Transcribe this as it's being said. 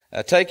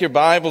Take your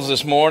Bibles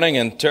this morning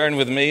and turn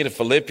with me to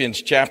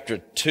Philippians chapter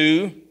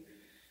 2.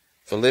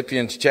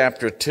 Philippians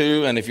chapter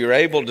 2. And if you're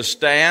able to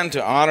stand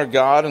to honor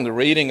God in the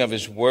reading of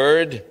His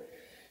Word,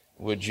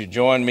 would you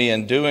join me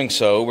in doing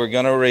so? We're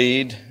going to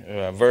read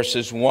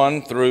verses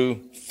 1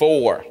 through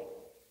 4.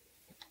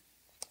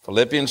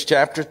 Philippians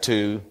chapter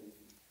 2,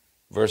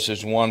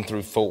 verses 1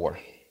 through 4.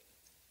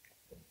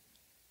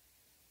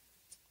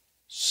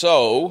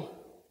 So,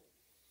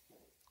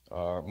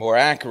 or more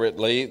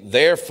accurately,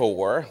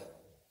 therefore,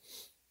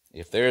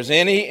 if there's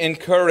any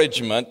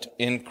encouragement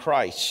in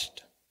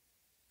Christ,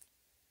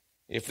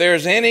 if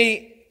there's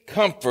any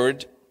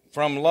comfort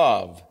from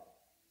love,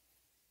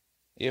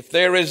 if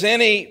there is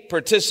any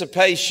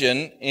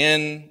participation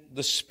in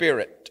the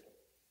Spirit,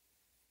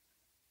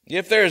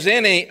 if there's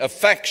any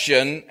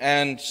affection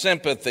and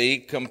sympathy,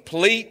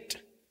 complete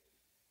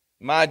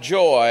my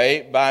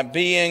joy by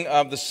being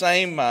of the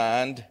same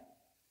mind,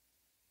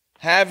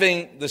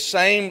 having the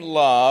same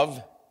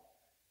love,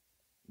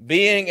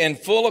 being in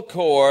full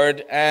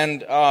accord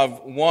and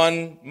of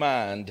one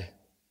mind.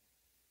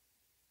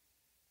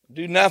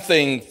 Do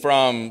nothing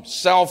from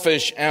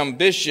selfish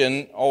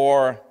ambition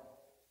or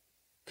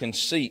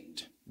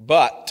conceit,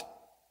 but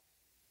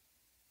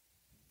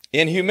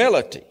in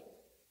humility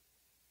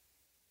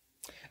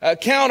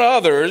count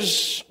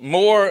others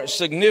more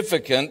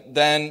significant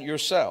than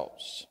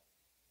yourselves.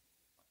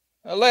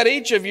 Let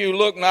each of you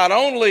look not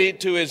only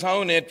to his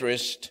own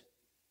interest,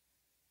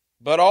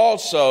 but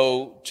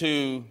also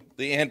to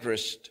the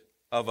interest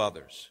of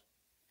others.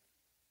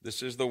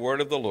 This is the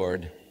word of the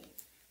Lord.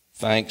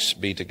 Thanks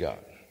be to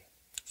God.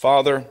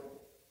 Father,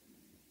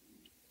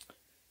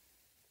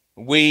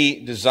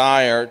 we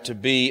desire to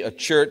be a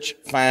church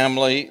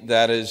family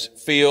that is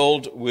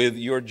filled with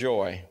your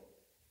joy.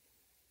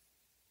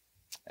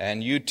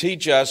 And you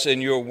teach us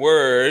in your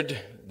word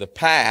the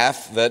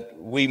path that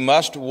we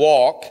must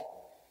walk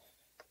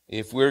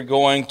if we're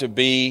going to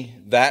be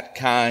that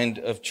kind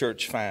of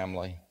church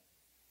family.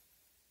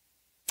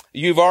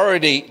 You've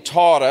already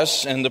taught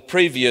us in the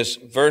previous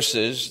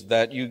verses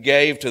that you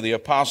gave to the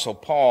Apostle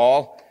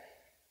Paul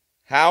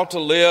how to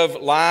live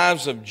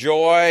lives of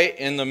joy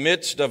in the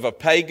midst of a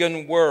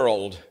pagan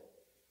world,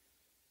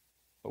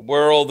 a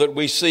world that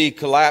we see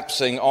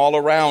collapsing all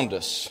around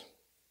us,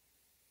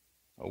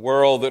 a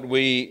world that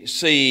we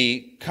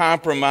see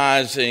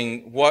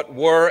compromising what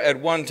were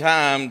at one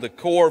time the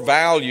core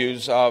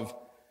values of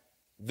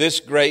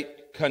this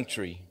great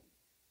country,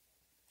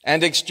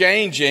 and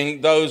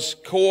exchanging those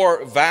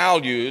core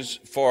values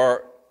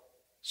for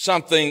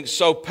something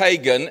so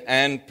pagan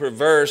and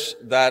perverse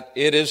that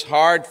it is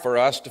hard for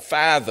us to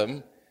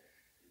fathom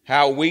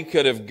how we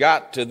could have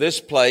got to this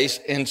place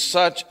in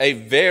such a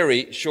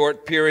very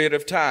short period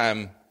of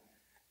time.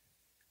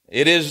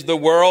 It is the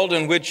world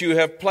in which you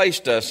have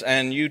placed us,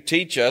 and you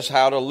teach us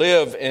how to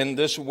live in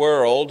this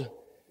world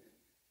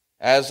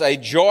as a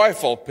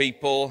joyful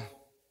people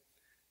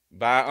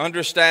by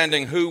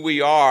understanding who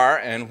we are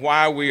and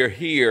why we are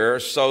here,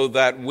 so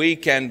that we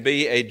can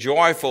be a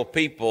joyful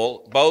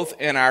people both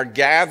in our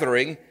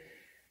gathering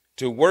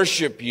to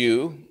worship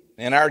you,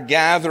 in our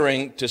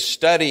gathering to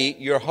study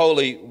your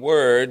holy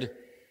word,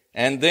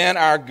 and then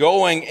our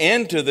going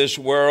into this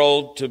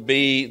world to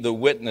be the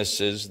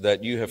witnesses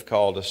that you have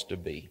called us to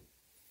be.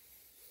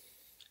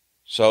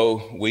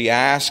 So we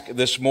ask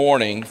this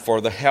morning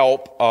for the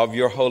help of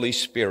your Holy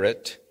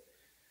Spirit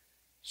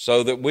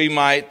so that we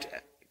might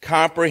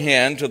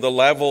comprehend to the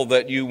level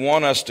that you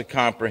want us to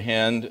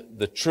comprehend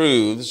the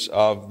truths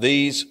of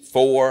these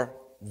 4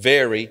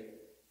 very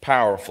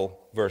powerful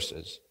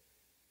verses.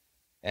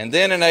 And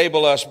then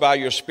enable us by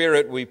your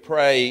Spirit, we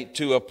pray,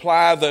 to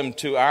apply them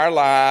to our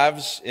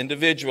lives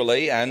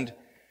individually and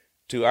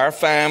to our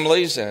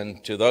families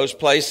and to those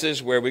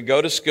places where we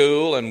go to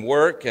school and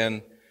work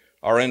and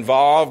are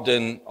involved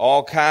in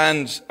all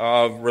kinds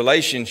of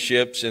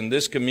relationships in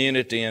this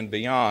community and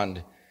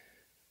beyond.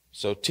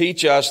 So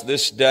teach us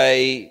this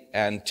day,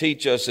 and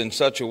teach us in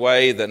such a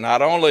way that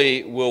not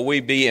only will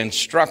we be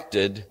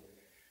instructed,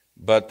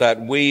 but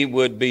that we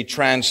would be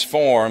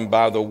transformed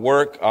by the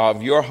work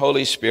of your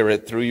Holy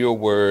Spirit through your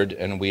word.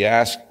 And we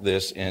ask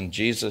this in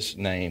Jesus'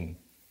 name.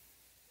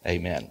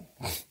 Amen.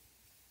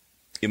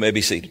 You may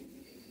be seated.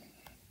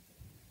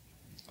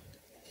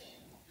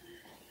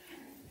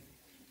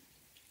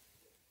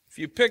 If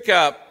you pick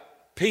up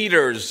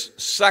Peter's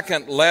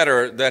second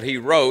letter that he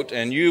wrote,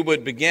 and you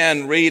would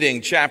begin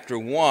reading chapter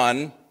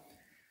 1,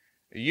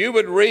 you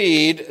would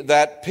read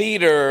that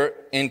Peter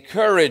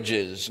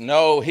encourages,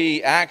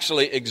 he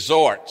actually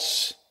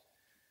exhorts,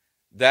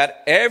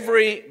 that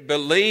every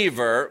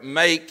believer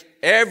make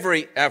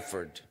every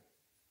effort,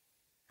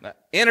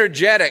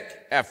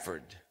 energetic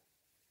effort,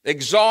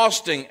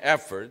 exhausting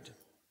effort,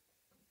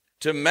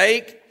 to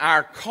make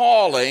our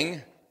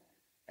calling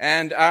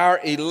and our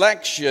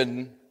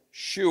election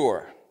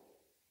sure.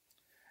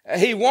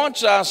 He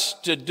wants us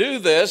to do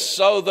this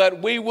so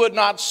that we would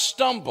not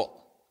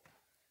stumble,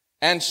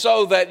 and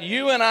so that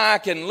you and I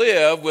can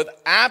live with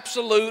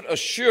absolute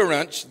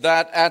assurance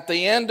that at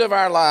the end of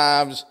our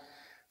lives,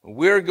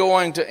 we're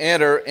going to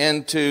enter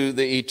into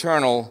the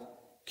eternal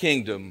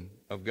kingdom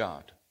of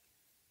God.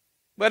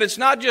 But it's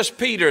not just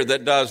Peter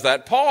that does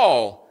that.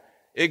 Paul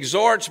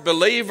exhorts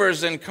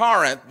believers in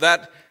Corinth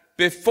that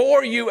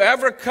before you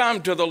ever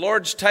come to the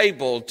Lord's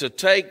table to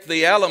take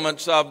the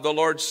elements of the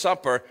Lord's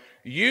Supper,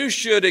 you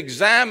should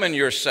examine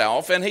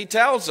yourself. And he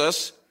tells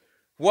us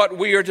what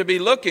we are to be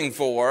looking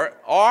for.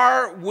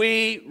 Are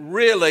we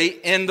really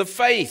in the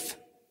faith?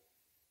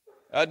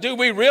 Do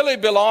we really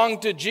belong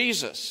to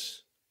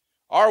Jesus?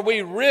 Are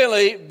we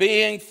really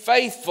being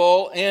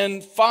faithful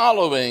in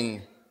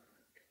following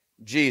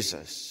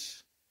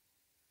Jesus?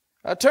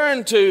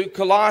 Turn to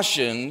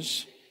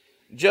Colossians,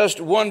 just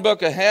one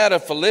book ahead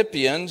of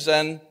Philippians,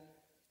 and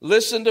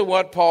listen to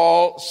what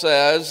Paul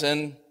says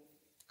in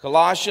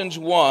Colossians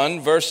 1,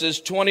 verses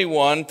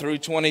 21 through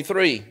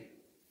 23.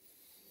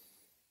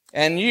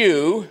 And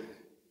you,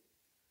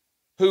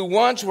 who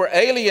once were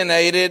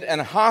alienated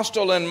and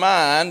hostile in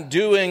mind,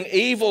 doing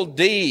evil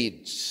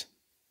deeds,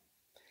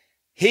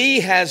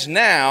 he has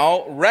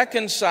now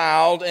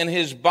reconciled in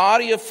his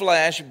body of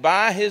flesh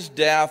by his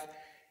death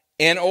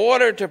in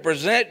order to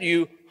present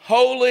you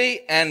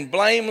holy and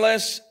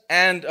blameless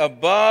and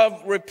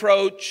above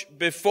reproach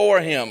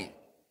before him.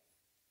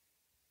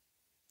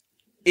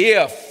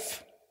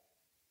 If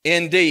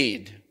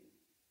indeed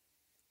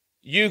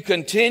you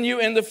continue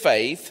in the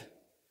faith,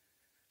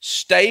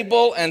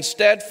 stable and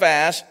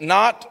steadfast,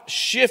 not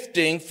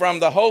shifting from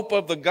the hope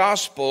of the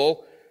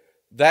gospel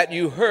that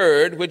you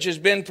heard, which has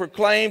been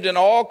proclaimed in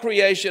all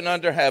creation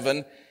under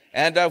heaven,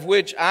 and of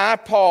which I,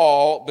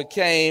 Paul,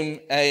 became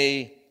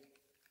a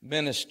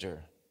minister.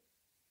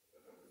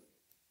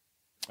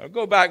 Now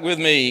go back with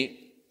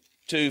me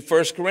to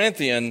 1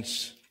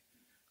 Corinthians.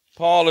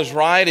 Paul is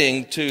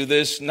writing to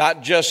this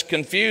not just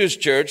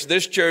confused church.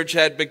 This church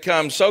had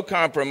become so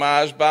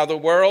compromised by the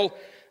world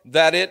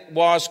that it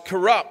was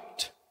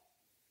corrupt.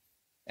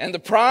 And the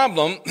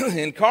problem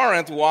in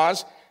Corinth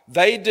was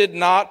they did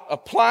not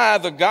apply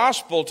the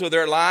gospel to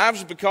their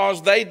lives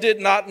because they did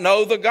not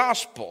know the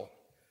gospel.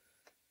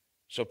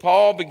 So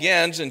Paul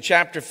begins in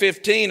chapter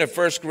 15 of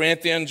 1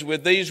 Corinthians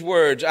with these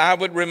words, I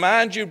would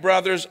remind you,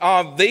 brothers,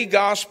 of the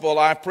gospel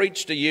I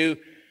preached to you,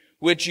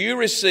 which you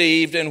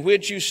received, in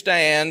which you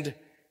stand,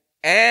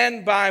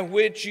 and by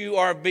which you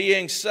are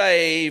being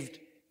saved,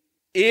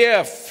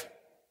 if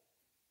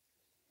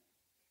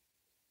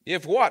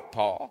what,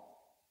 Paul?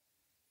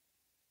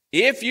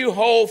 If you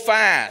hold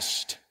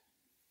fast,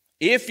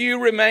 if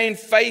you remain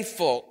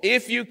faithful,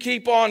 if you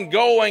keep on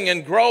going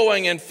and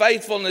growing in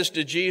faithfulness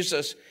to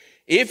Jesus,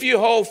 if you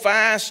hold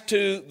fast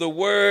to the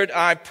word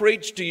I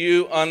preached to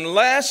you,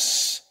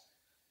 unless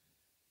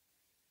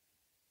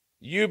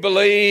you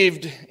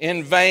believed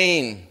in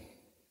vain,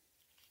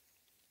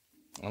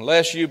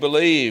 unless you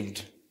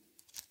believed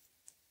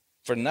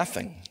for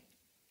nothing.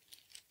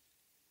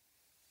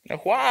 Now,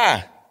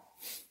 why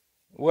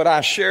would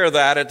I share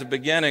that at the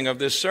beginning of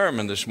this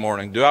sermon this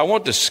morning? Do I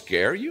want to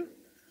scare you?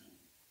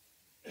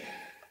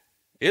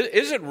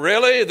 Is it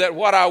really that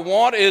what I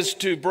want is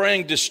to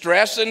bring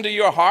distress into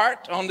your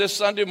heart on this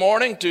Sunday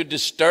morning, to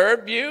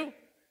disturb you?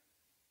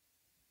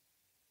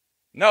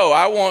 No,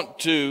 I want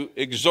to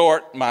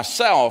exhort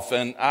myself,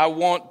 and I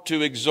want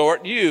to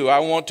exhort you. I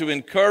want to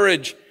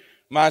encourage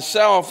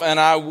myself,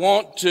 and I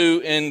want to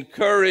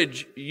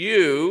encourage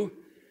you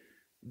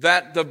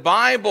that the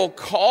Bible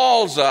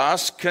calls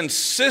us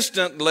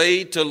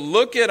consistently to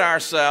look at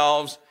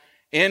ourselves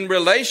in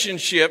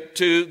relationship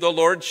to the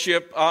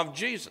Lordship of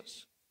Jesus.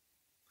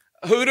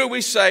 Who do we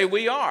say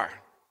we are?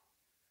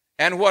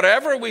 And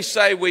whatever we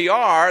say we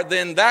are,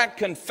 then that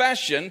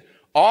confession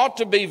ought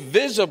to be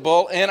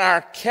visible in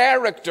our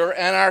character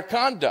and our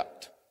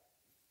conduct.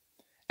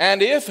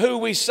 And if who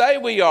we say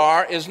we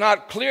are is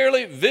not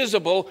clearly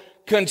visible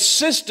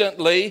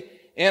consistently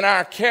in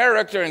our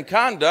character and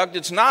conduct,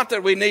 it's not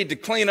that we need to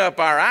clean up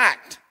our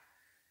act.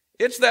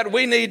 It's that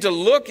we need to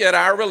look at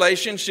our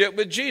relationship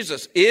with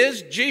Jesus.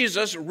 Is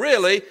Jesus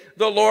really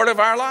the Lord of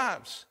our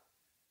lives?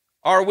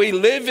 Are we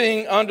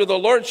living under the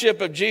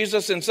lordship of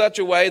Jesus in such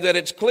a way that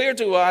it's clear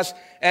to us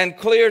and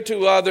clear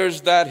to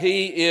others that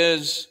he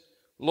is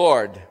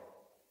Lord?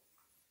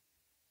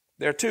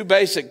 There are two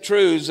basic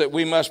truths that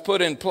we must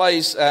put in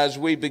place as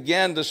we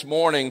begin this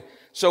morning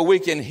so we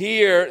can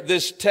hear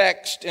this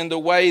text in the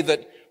way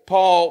that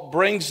Paul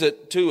brings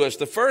it to us.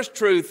 The first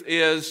truth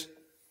is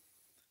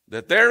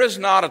that there is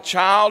not a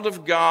child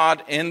of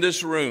God in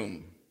this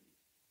room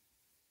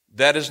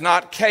that is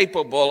not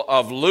capable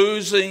of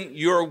losing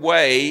your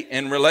way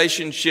in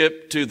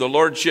relationship to the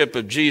lordship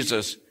of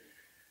Jesus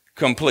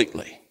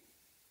completely.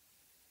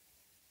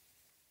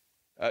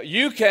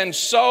 You can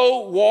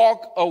so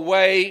walk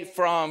away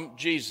from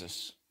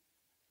Jesus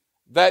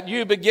that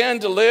you begin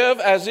to live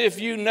as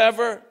if you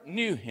never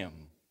knew him.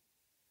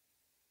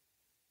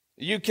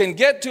 You can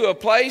get to a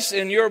place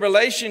in your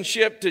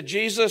relationship to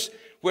Jesus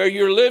where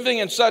you're living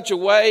in such a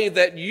way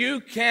that you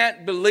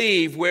can't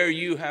believe where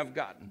you have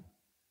gotten.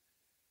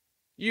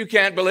 You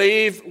can't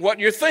believe what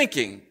you're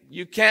thinking.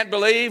 You can't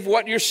believe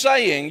what you're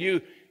saying.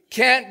 You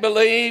can't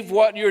believe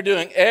what you're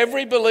doing.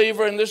 Every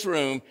believer in this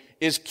room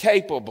is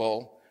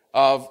capable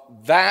of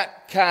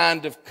that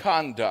kind of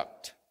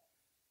conduct.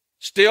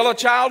 Still a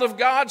child of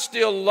God,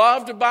 still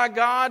loved by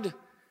God,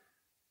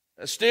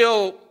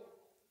 still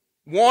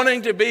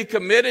wanting to be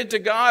committed to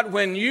God.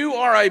 When you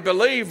are a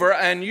believer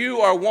and you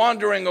are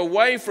wandering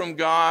away from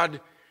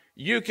God,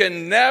 you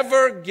can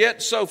never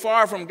get so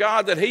far from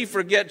God that He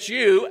forgets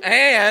you,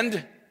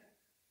 and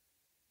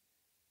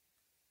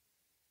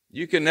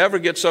you can never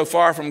get so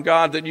far from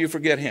God that you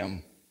forget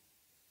Him.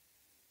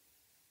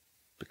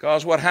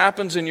 Because what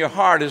happens in your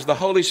heart is the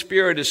Holy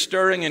Spirit is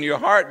stirring in your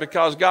heart,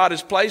 because God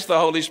has placed the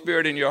Holy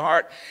Spirit in your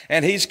heart,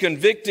 and He's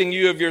convicting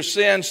you of your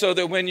sin, so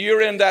that when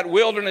you're in that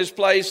wilderness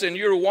place and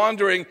you're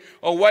wandering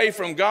away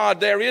from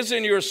God, there is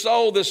in your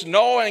soul this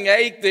gnawing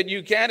ache that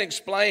you can't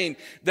explain,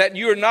 that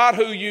you're not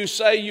who you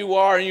say you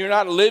are and you're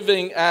not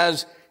living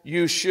as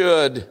you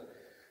should.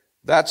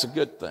 That's a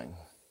good thing.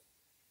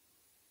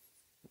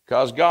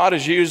 Because God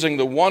is using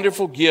the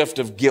wonderful gift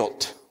of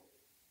guilt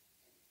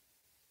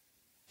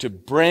to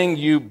bring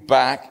you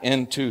back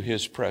into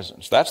His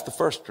presence. That's the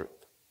first truth.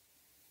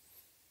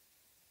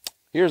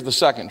 Here's the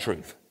second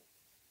truth.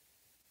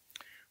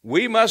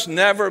 We must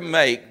never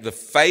make the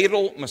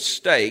fatal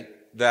mistake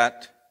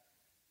that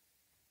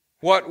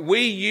what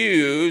we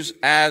use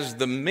as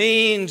the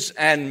means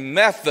and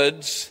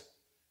methods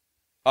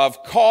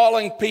of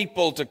calling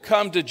people to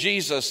come to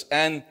Jesus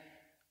and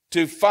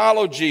to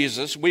follow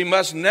Jesus, we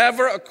must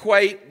never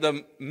equate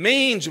the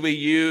means we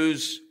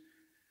use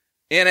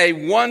in a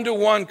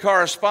one-to-one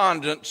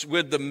correspondence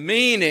with the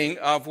meaning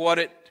of what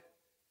it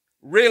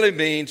really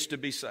means to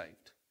be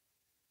saved.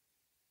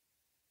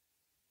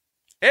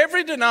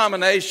 Every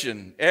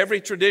denomination, every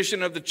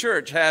tradition of the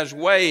church has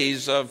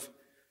ways of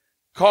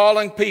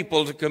calling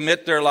people to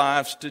commit their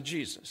lives to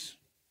Jesus.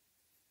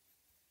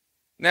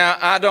 Now,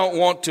 I don't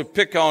want to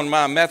pick on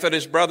my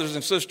Methodist brothers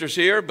and sisters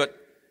here, but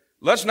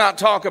let's not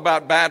talk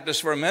about Baptists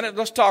for a minute.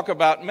 Let's talk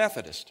about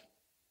Methodist.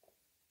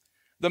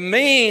 The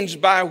means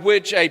by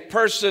which a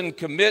person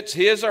commits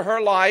his or her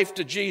life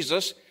to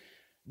Jesus,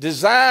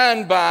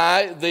 designed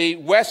by the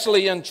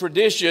Wesleyan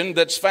tradition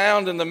that's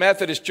found in the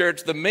Methodist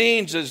Church, the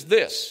means is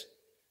this.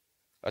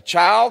 A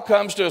child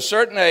comes to a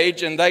certain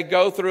age and they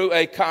go through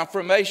a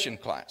confirmation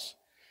class.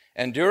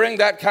 And during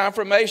that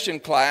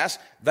confirmation class,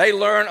 they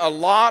learn a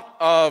lot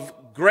of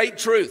great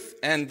truth,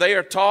 and they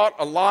are taught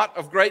a lot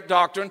of great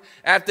doctrine,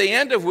 at the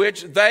end of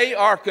which they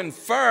are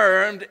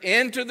confirmed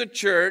into the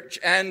church,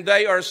 and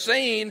they are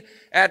seen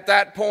at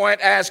that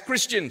point as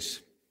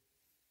Christians.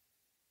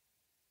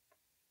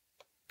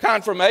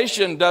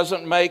 Confirmation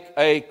doesn't make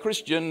a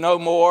Christian no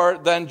more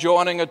than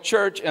joining a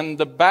church in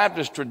the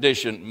Baptist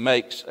tradition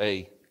makes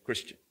a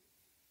Christian.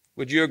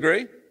 Would you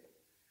agree?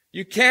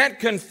 You can't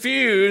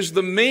confuse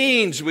the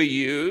means we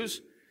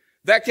use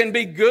that can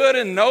be good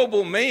and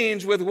noble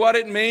means with what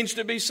it means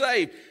to be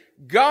saved.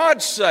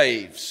 God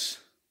saves.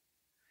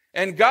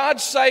 And God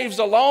saves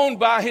alone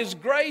by His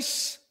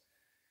grace.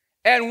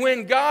 And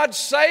when God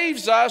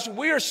saves us,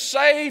 we're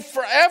saved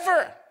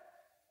forever.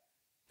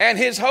 And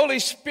His Holy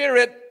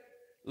Spirit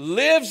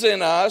lives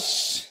in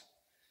us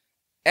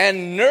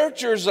and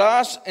nurtures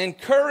us,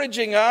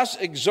 encouraging us,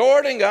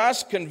 exhorting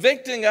us,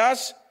 convicting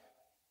us,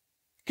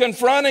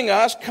 confronting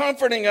us,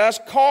 comforting us,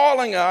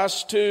 calling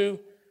us to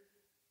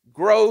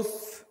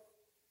growth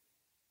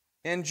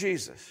in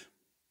Jesus.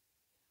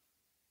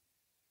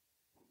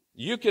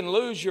 You can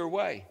lose your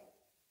way.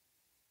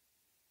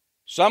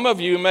 Some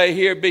of you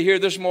may be here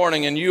this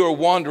morning and you are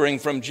wandering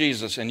from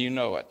Jesus and you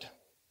know it.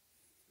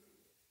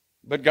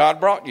 But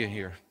God brought you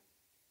here.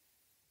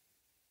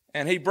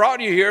 And He brought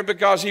you here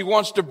because He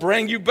wants to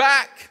bring you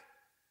back.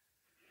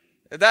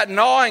 That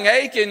gnawing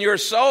ache in your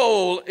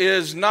soul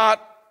is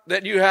not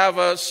that you have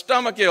a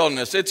stomach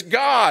illness. It's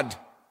God.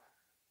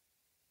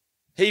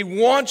 He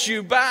wants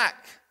you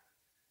back.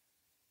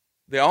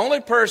 The only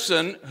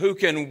person who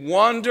can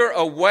wander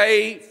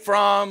away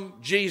from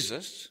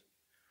Jesus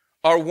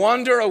or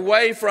wander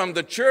away from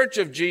the church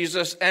of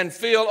Jesus and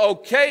feel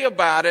okay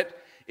about it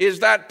is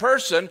that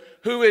person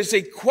who has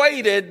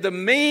equated the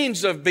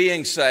means of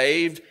being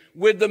saved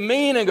with the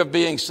meaning of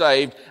being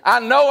saved.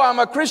 I know I'm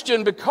a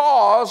Christian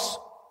because,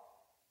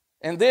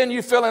 and then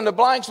you fill in the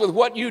blanks with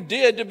what you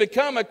did to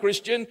become a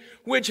Christian,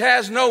 which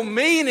has no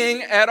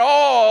meaning at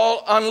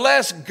all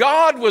unless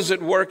God was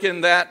at work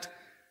in that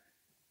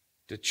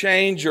to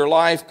change your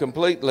life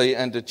completely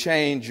and to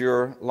change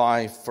your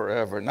life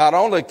forever. Not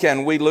only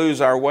can we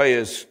lose our way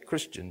as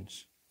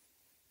Christians,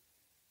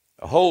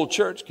 a whole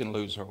church can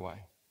lose her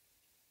way.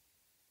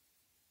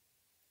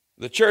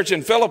 The church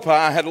in Philippi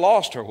had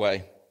lost her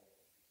way.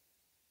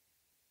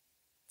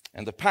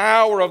 And the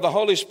power of the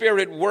Holy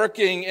Spirit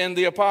working in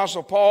the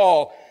Apostle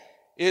Paul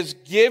is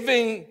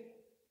giving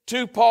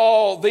to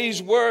Paul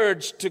these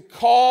words to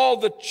call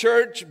the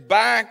church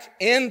back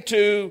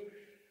into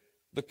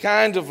the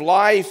kind of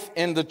life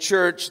in the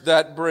church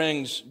that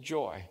brings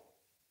joy.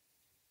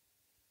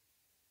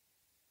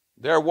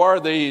 There were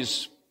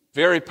these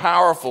very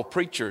powerful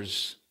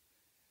preachers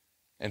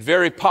and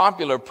very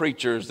popular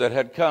preachers that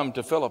had come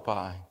to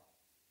Philippi.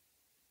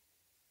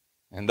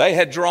 And they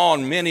had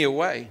drawn many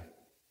away.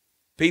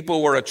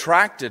 People were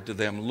attracted to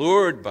them,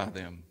 lured by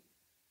them.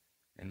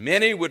 And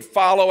many would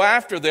follow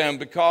after them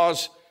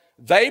because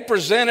they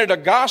presented a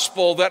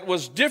gospel that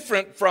was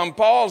different from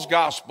Paul's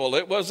gospel.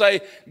 It was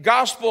a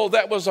gospel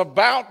that was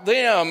about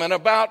them and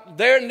about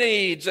their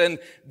needs and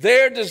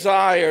their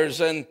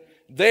desires and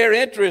their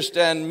interest,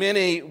 and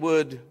many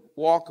would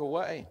walk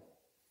away.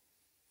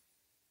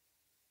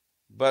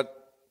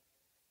 But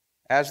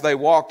as they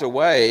walked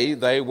away,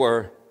 they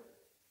were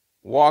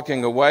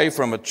walking away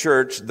from a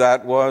church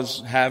that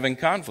was having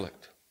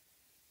conflict.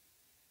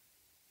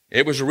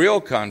 It was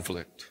real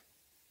conflict.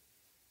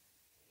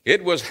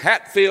 It was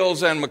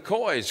Hatfield's and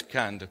McCoy's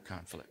kind of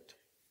conflict.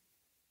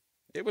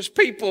 It was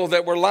people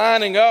that were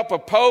lining up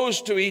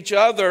opposed to each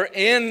other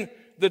in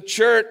the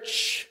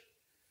church.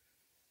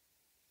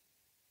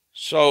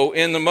 So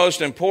in the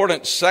most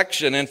important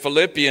section in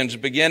Philippians,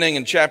 beginning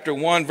in chapter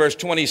 1, verse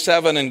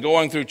 27 and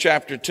going through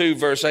chapter 2,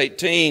 verse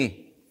 18,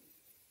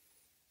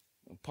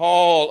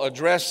 Paul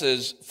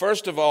addresses,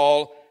 first of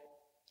all,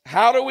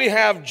 how do we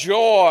have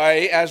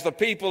joy as the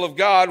people of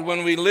God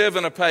when we live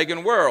in a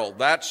pagan world?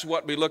 That's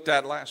what we looked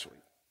at last week.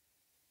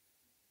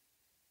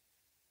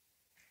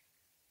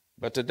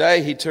 But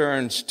today he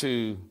turns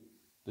to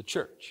the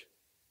church.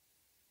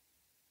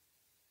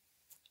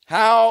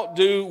 How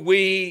do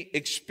we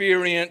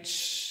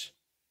experience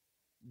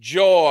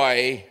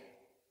joy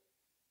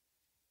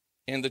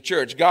in the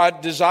church?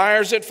 God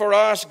desires it for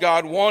us.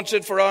 God wants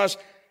it for us.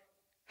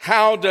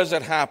 How does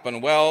it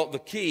happen? Well, the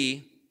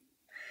key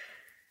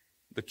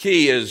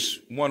is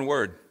one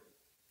word.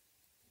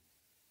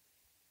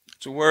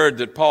 It's a word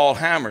that Paul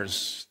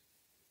hammers.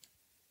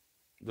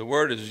 The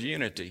word is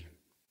unity.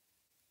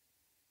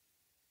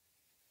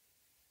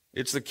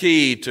 It's the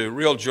key to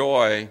real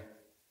joy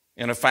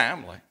in a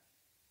family.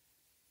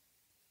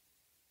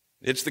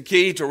 It's the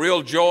key to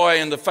real joy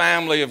in the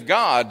family of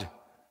God.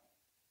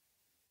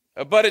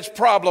 But it's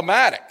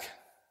problematic.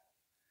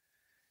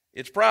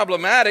 It's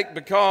problematic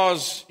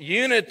because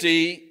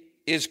unity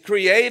is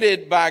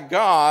created by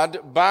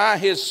God, by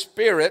His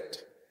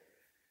Spirit,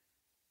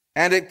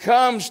 and it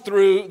comes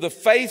through the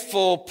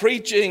faithful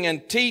preaching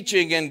and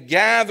teaching and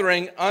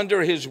gathering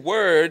under His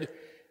Word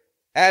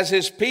as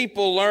His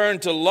people learn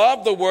to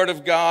love the Word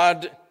of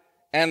God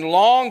and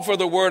long for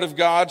the Word of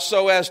God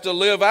so as to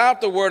live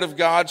out the Word of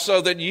God,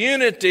 so that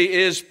unity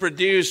is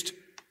produced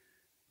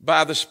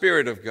by the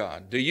Spirit of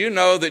God. Do you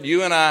know that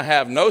you and I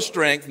have no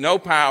strength, no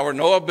power,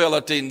 no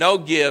ability, no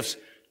gifts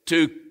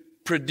to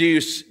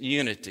produce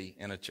unity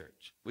in a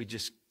church? We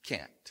just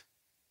can't.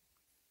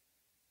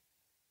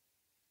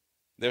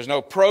 There's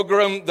no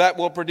program that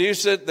will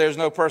produce it. There's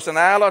no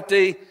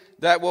personality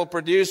that will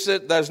produce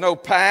it. There's no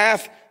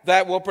path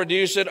that will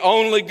produce it.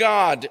 Only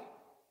God.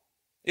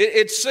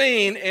 It's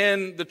seen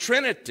in the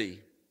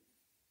Trinity.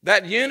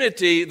 That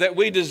unity that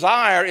we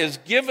desire is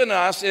given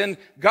us in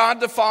God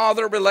the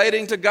Father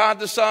relating to God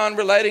the Son,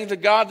 relating to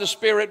God the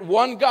Spirit,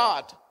 one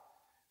God.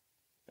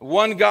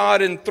 One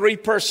God in three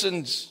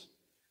persons.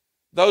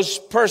 Those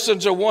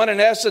persons are one in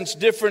essence,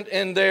 different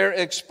in their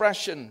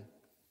expression.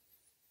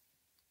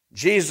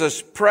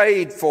 Jesus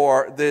prayed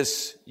for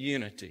this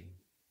unity.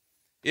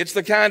 It's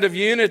the kind of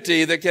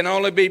unity that can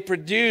only be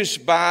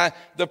produced by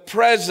the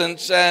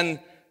presence and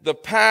the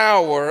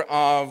power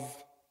of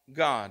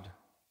God.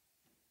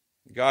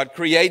 God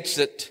creates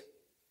it,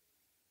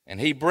 and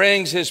He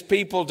brings His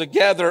people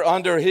together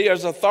under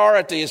His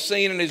authority, as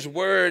seen in His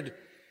Word,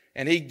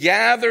 and He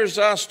gathers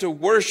us to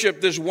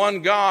worship this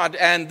one God,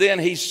 and then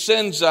He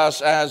sends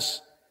us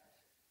as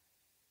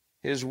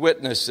His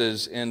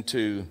witnesses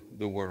into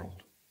the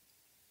world.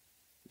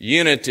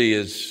 Unity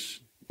is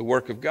the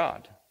work of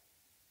God.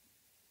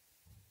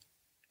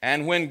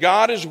 And when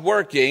God is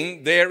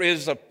working, there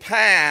is a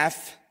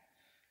path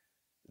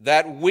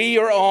that we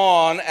are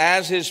on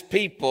as His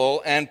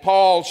people, and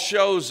Paul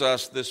shows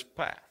us this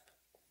path.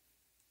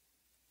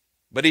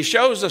 But he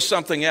shows us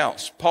something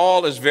else.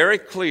 Paul is very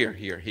clear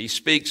here. He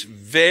speaks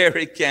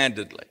very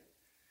candidly.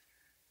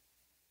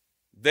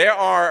 There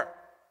are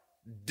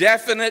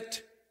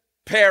definite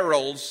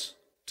perils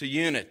to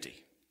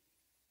unity.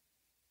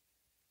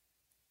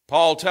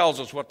 Paul tells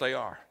us what they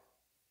are.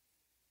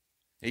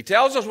 He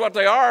tells us what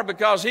they are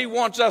because he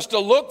wants us to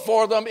look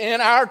for them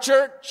in our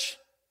church.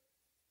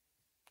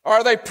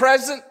 Are they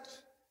present?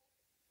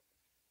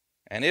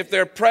 And if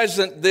they're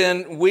present,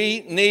 then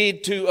we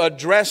need to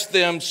address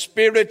them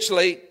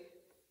spiritually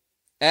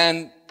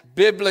and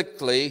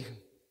biblically.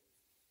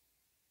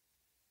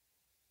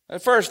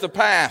 At first, the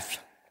path.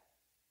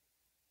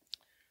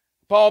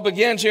 Paul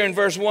begins here in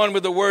verse 1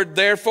 with the word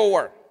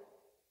therefore.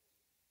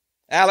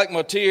 Alec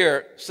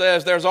Motyer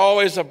says there's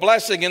always a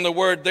blessing in the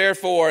word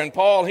therefore, and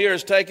Paul here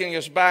is taking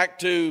us back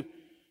to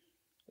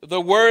the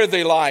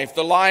worthy life,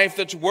 the life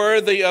that's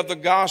worthy of the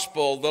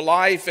gospel, the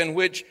life in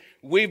which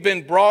we've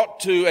been brought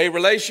to a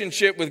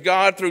relationship with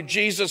God through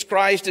Jesus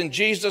Christ, and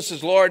Jesus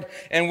is Lord,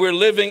 and we're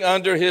living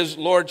under His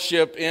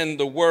lordship in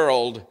the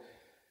world.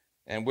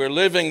 And we're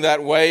living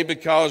that way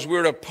because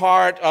we're a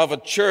part of a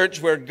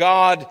church where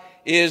God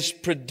is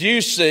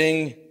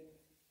producing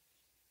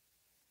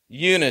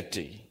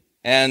unity.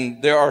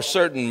 And there are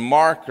certain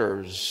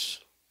markers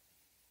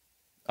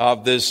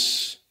of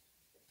this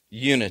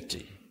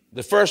unity.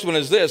 The first one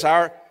is this,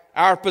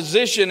 our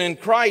position in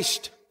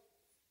Christ.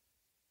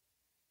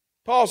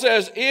 Paul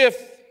says, if,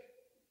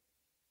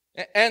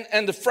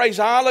 and the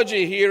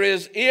phraseology here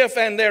is if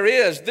and there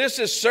is, this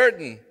is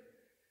certain.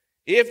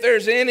 If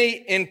there's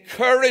any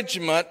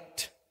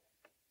encouragement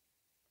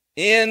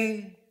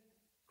in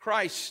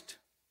Christ.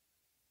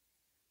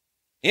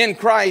 In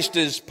Christ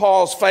is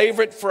Paul's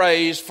favorite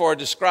phrase for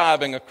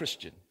describing a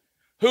Christian.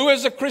 Who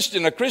is a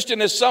Christian? A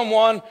Christian is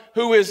someone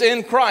who is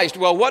in Christ.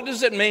 Well, what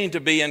does it mean to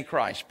be in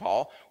Christ,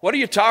 Paul? What are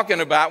you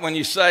talking about when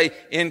you say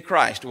in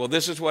Christ? Well,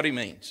 this is what he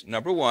means.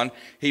 Number one,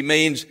 he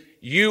means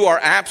you are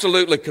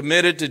absolutely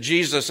committed to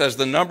Jesus as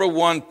the number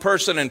one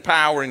person in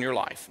power in your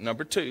life.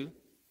 Number two,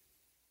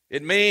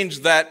 it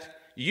means that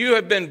you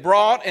have been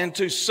brought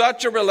into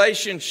such a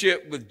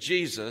relationship with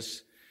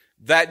Jesus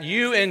that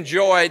you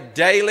enjoy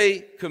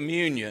daily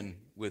communion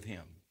with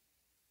him.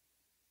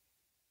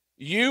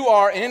 You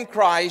are in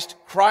Christ,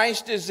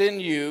 Christ is in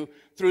you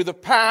through the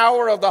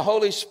power of the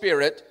Holy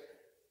Spirit,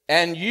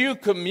 and you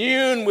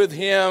commune with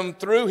him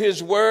through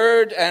his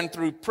word and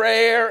through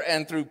prayer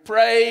and through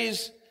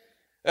praise,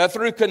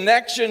 through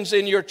connections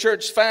in your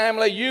church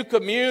family. You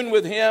commune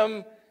with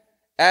him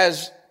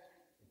as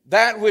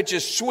that which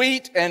is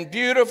sweet and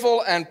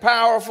beautiful and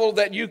powerful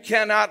that you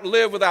cannot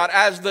live without.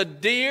 As the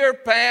deer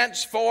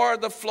pants for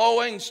the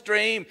flowing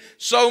stream,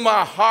 so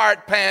my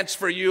heart pants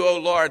for you, O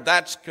Lord.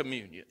 That's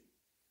communion.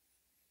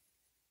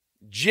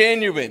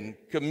 Genuine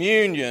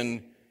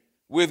communion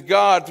with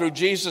God through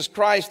Jesus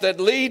Christ that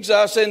leads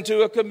us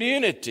into a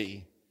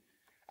community.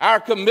 Our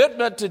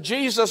commitment to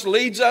Jesus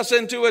leads us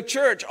into a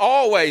church,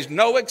 always,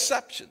 no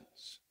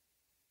exceptions.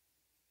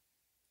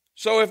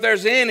 So if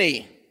there's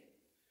any,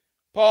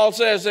 Paul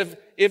says,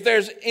 if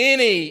there's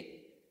any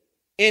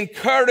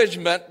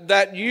encouragement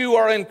that you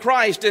are in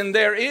Christ, and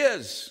there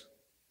is.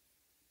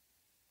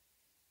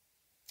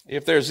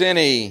 If there's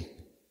any,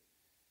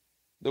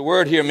 the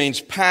word here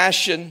means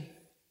passion.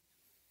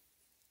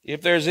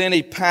 If there's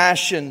any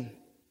passion,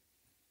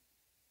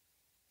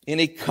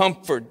 any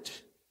comfort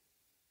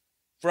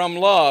from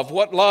love.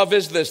 What love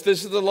is this?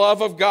 This is the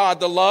love of God,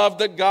 the love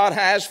that God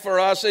has for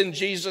us in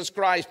Jesus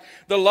Christ,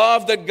 the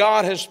love that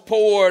God has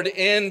poured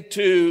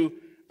into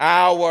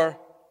our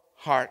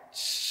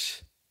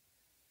hearts.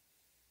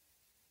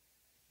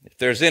 If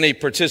there's any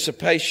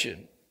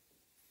participation,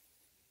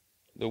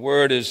 the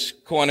word is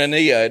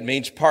koinonia. It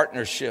means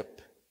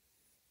partnership.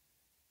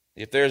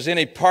 If there's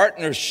any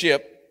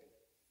partnership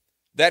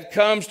that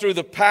comes through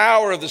the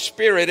power of the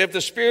Spirit, if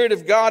the Spirit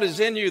of God is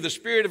in you, the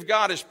Spirit of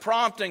God is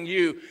prompting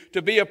you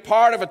to be a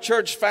part of a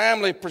church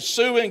family,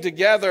 pursuing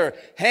together,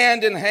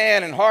 hand in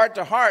hand and heart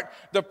to heart,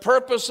 the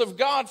purpose of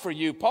God for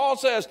you. Paul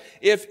says,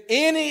 if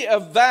any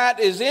of that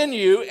is in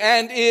you,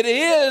 and it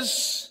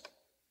is,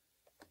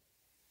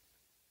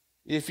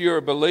 if you're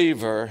a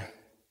believer,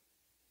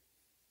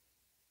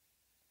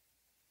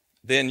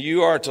 then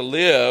you are to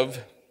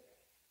live.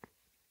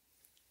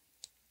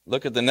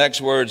 Look at the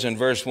next words in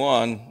verse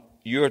 1.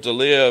 You are to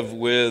live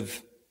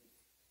with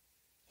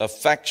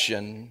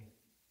affection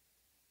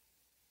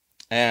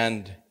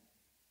and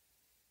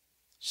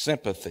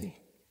sympathy.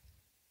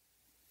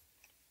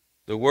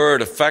 The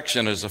word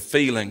affection is a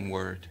feeling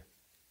word.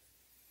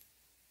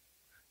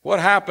 What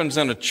happens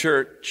in a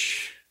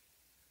church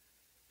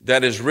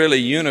that is really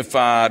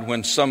unified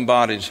when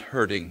somebody's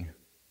hurting?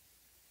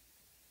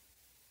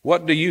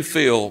 What do you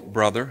feel,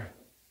 brother?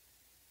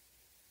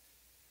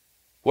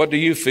 What do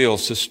you feel,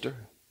 sister?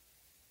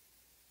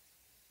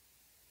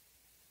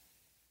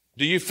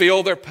 Do you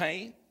feel their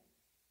pain?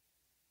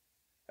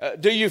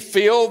 Do you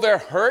feel their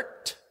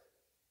hurt?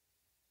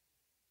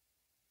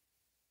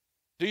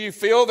 Do you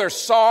feel their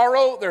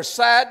sorrow, their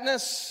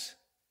sadness?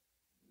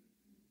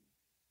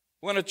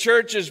 When a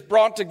church is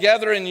brought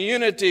together in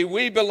unity,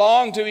 we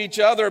belong to each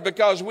other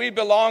because we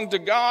belong to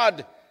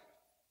God.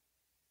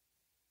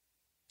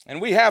 And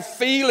we have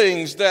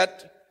feelings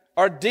that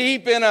are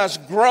deep in us,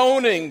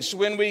 groanings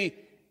when we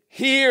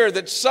hear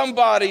that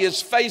somebody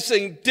is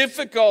facing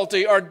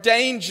difficulty or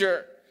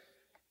danger.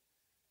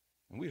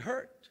 And we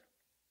hurt.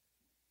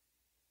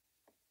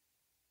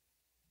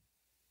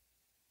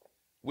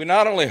 We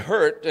not only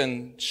hurt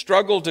and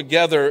struggle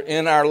together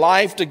in our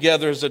life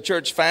together as a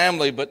church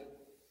family, but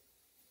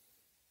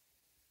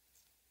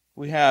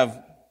we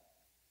have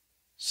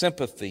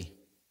sympathy.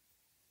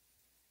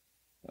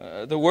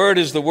 The word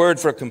is the word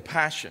for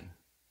compassion.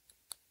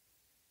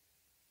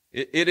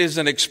 It is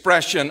an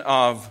expression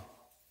of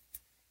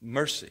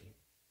mercy.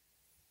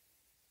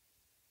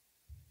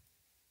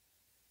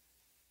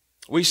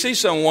 We see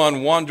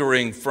someone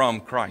wandering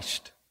from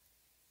Christ.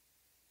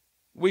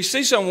 We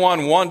see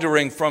someone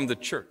wandering from the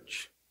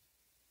church.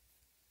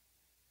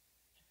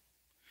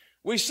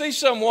 We see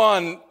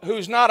someone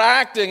who's not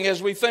acting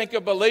as we think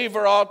a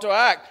believer ought to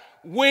act.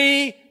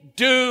 We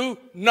do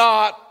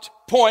not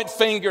point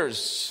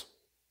fingers.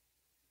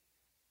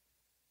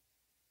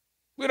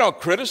 We don't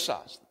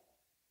criticize them.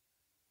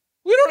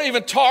 We don't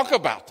even talk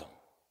about them.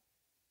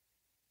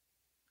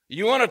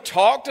 You want to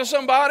talk to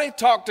somebody?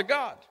 Talk to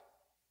God.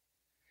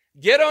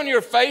 Get on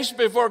your face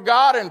before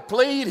God and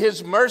plead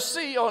His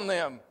mercy on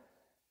them.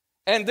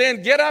 And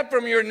then get up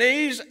from your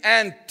knees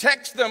and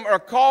text them or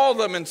call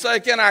them and say,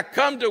 can I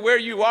come to where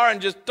you are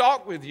and just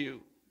talk with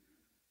you?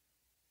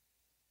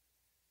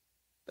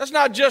 That's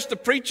not just the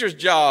preacher's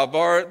job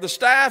or the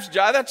staff's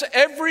job. That's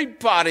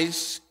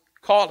everybody's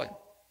calling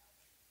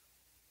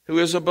who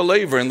is a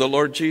believer in the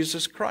Lord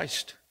Jesus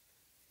Christ.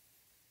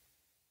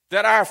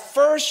 That our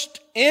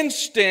first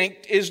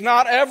instinct is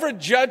not ever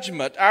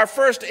judgment. Our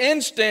first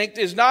instinct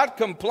is not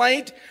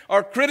complaint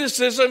or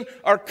criticism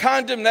or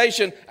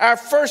condemnation. Our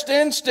first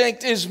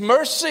instinct is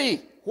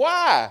mercy.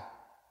 Why?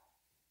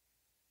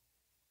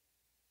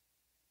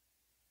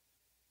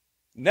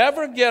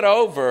 Never get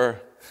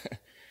over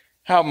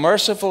how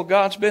merciful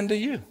God's been to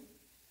you.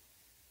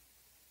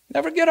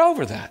 Never get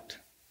over that.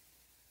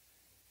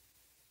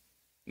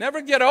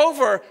 Never get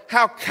over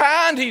how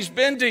kind He's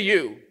been to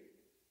you.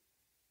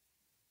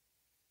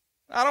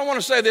 I don't want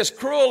to say this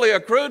cruelly or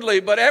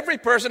crudely, but every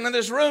person in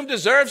this room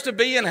deserves to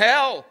be in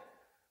hell,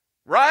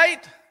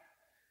 right?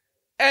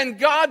 And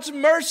God's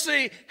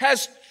mercy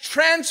has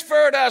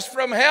transferred us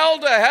from hell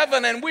to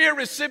heaven, and we are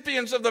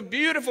recipients of the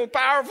beautiful,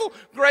 powerful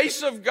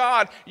grace of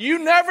God. You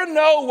never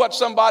know what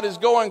somebody's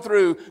going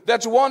through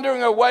that's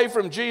wandering away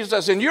from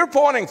Jesus, and you're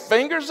pointing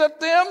fingers at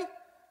them.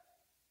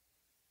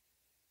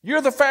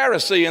 You're the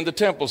Pharisee in the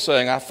temple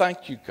saying, I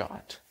thank you,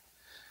 God,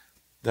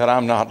 that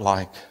I'm not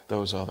like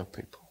those other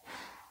people.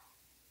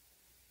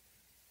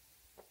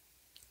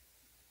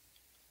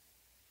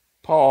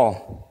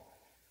 Paul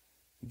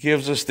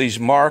gives us these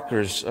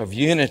markers of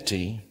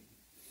unity,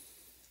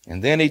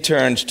 and then he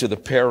turns to the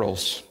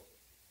perils.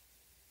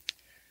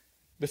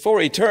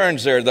 Before he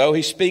turns there, though,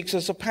 he speaks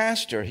as a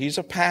pastor. He's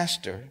a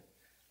pastor.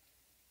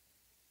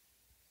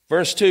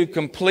 Verse 2,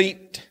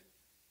 complete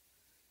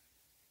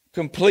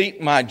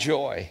my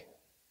joy.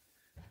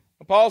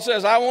 Paul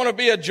says, I want to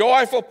be a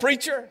joyful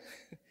preacher.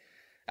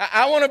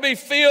 I want to be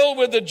filled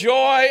with the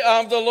joy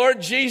of the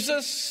Lord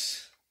Jesus.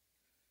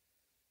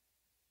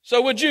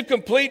 So would you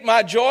complete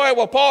my joy?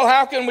 Well, Paul,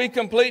 how can we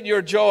complete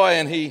your joy?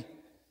 And he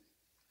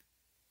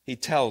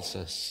tells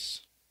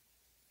us,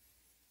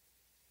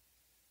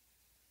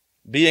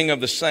 being of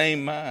the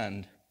same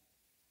mind.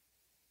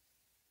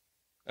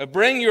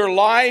 Bring your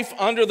life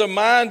under the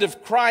mind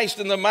of Christ,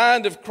 and the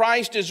mind of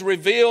Christ is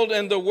revealed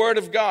in the Word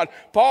of God.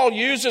 Paul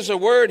uses a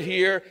word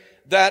here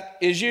that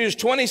is used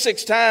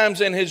 26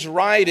 times in his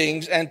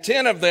writings, and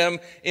 10 of them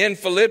in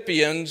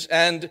Philippians,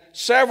 and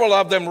several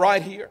of them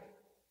right here.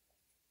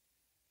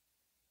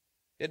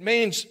 It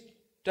means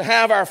to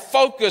have our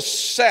focus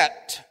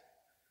set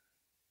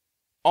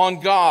on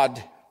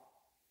God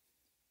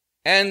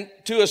and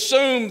to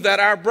assume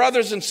that our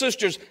brothers and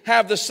sisters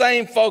have the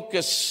same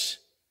focus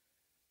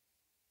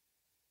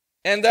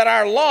and that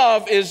our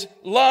love is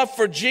love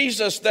for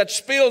Jesus that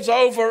spills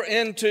over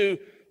into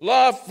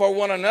love for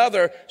one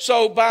another.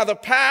 So by the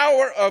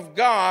power of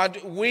God,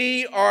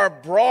 we are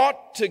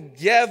brought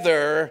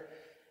together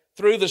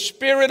through the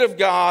Spirit of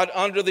God,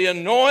 under the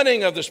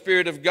anointing of the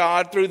Spirit of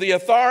God, through the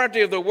authority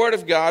of the Word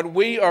of God,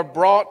 we are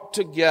brought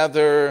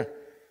together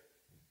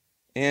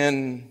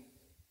in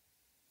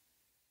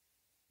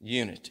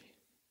unity.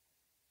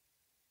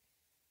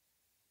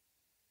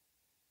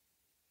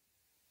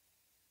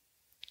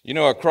 You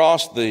know,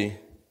 across the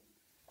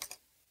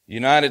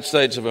United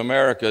States of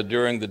America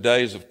during the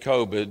days of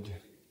COVID,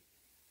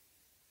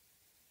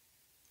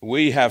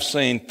 we have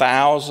seen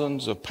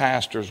thousands of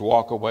pastors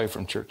walk away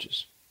from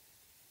churches.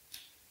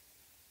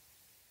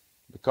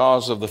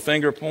 Because of the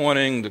finger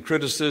pointing, the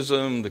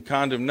criticism, the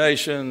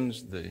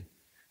condemnations, the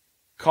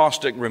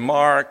caustic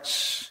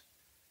remarks,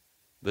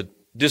 the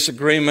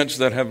disagreements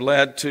that have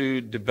led to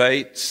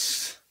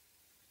debates.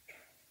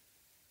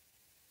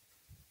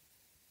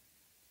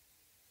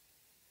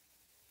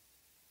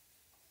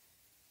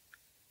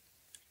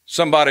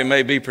 Somebody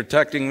may be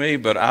protecting me,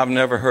 but I've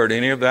never heard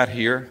any of that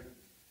here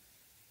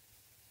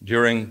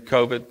during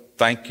COVID.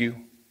 Thank you.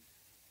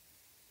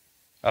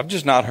 I've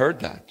just not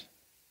heard that.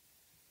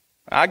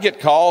 I get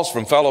calls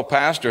from fellow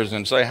pastors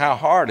and say, how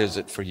hard is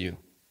it for you?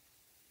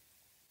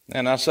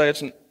 And I say,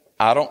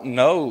 I don't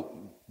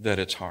know that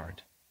it's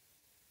hard.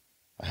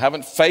 I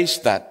haven't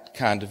faced that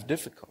kind of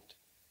difficulty.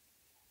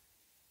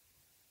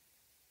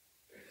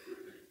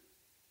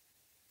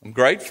 I'm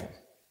grateful.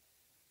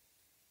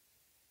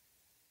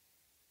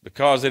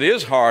 Because it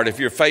is hard if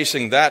you're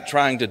facing that,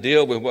 trying to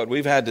deal with what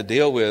we've had to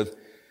deal with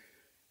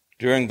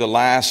during the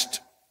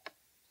last,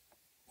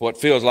 what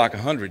feels like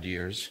 100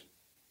 years.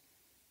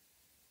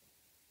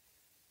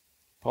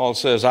 Paul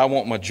says, I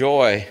want my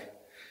joy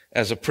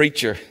as a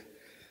preacher,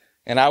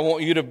 and I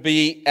want you to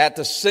be at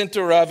the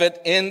center of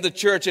it in the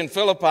church in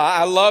Philippi.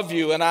 I love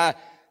you, and I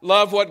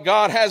love what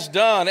God has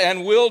done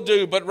and will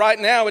do, but right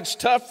now it's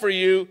tough for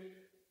you.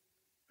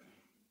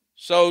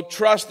 So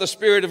trust the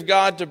Spirit of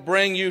God to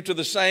bring you to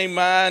the same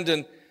mind,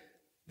 and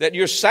that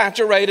you're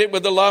saturated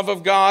with the love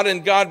of God,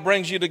 and God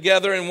brings you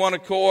together in one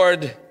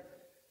accord.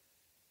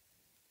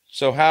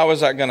 So how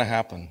is that going to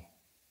happen?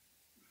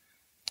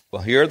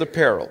 Well, here are the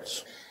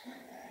perils.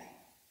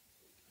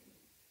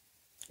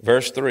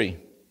 Verse 3.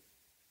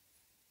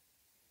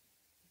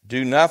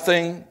 Do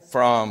nothing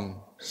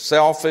from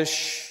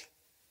selfish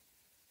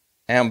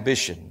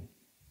ambition.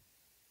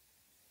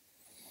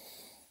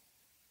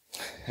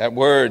 That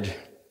word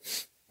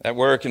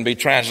can be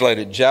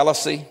translated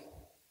jealousy.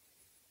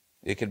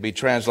 It can be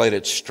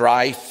translated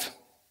strife.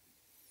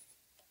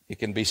 It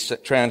can be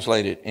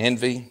translated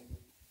envy.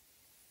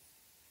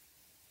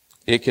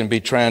 It can be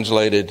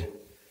translated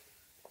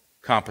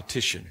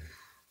competition.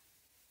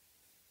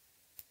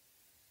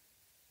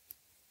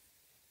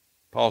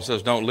 Paul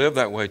says, don't live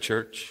that way,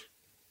 church.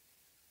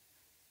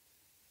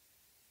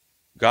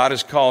 God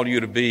has called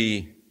you to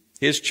be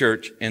His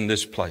church in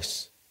this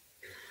place.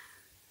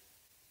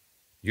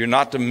 You're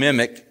not to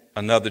mimic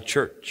another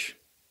church.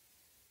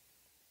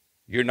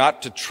 You're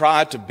not to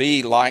try to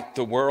be like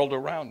the world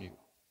around you.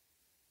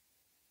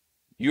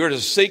 You're to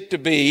seek to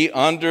be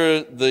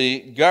under the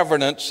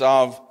governance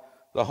of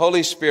the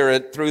Holy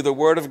Spirit through the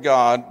Word of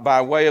God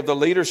by way of the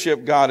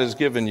leadership God has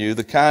given you,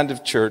 the kind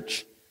of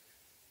church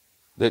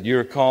that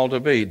you're called to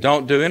be.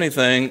 Don't do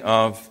anything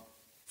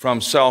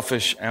from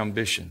selfish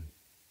ambition.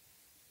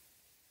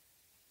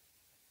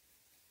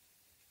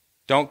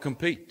 Don't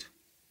compete.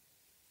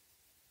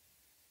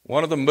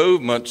 One of the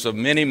movements of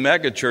many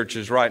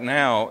megachurches right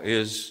now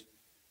is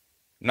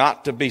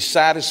not to be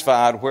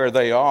satisfied where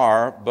they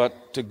are,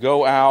 but to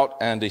go out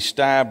and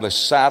establish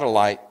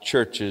satellite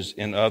churches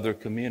in other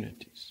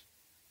communities.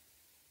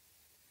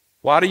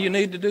 Why do you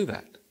need to do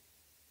that?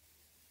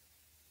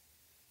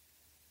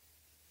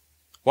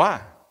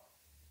 Why?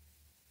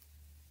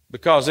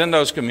 Because in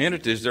those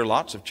communities, there are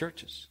lots of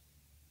churches.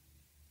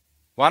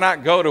 Why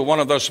not go to one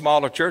of those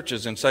smaller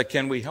churches and say,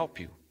 can we help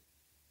you?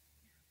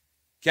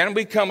 Can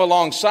we come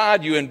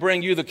alongside you and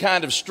bring you the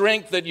kind of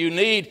strength that you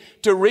need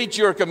to reach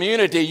your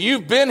community?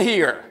 You've been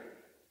here.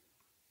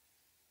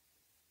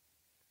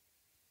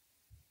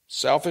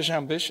 Selfish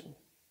ambition.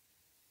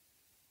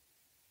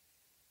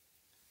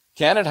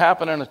 Can it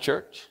happen in a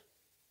church?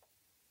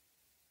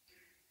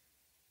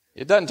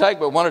 It doesn't take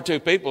but one or two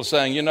people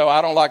saying,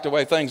 I don't like the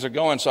way things are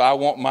going, so I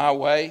want my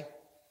way.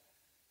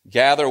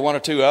 Gather one or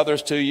two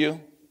others to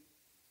you.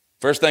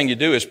 First thing you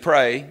do is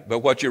pray, but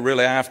what you're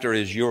really after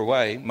is your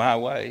way, my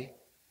way.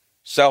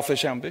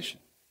 Selfish ambition.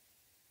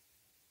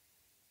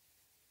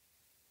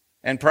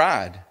 And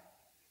pride.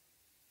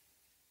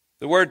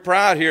 The word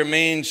pride here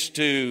means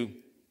to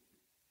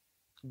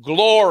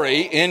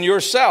glory in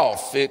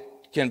yourself. It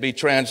can be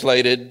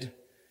translated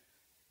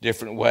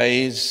different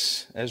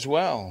ways as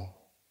well.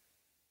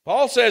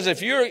 Paul says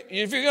if you're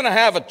going to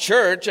have a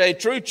church, a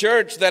true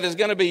church that is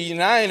going to be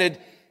united,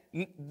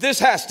 this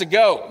has to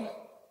go.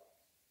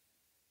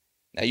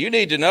 Now you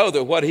need to know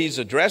that what he's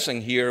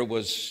addressing here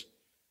was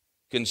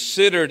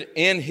considered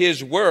in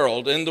his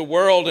world, in the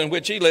world in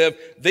which he lived.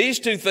 These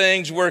two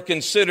things were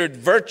considered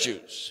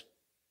virtues.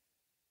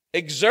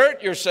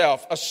 Exert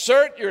yourself,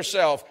 assert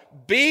yourself,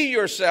 be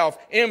yourself,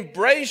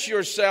 embrace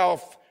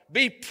yourself,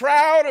 be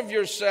proud of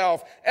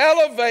yourself,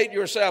 elevate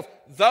yourself.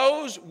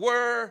 Those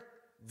were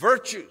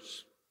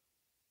virtues.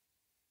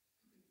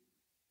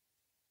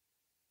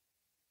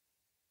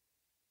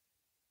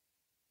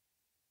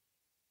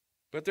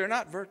 But they're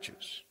not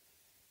virtues.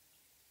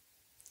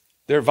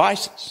 They're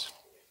vices.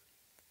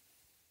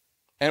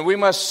 And we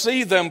must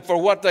see them for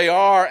what they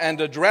are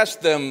and address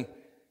them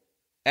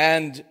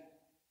and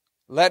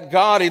let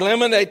God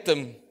eliminate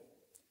them.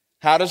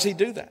 How does He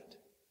do that?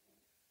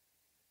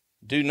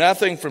 Do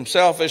nothing from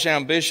selfish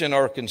ambition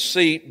or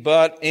conceit,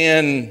 but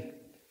in,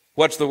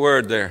 what's the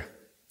word there?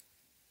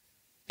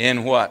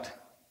 In what?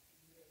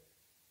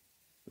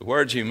 The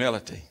word's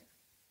humility.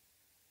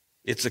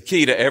 It's the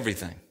key to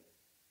everything.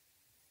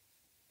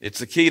 It's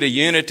the key to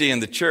unity in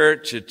the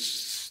church.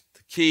 It's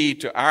the key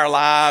to our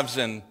lives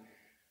and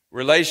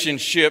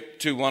relationship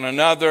to one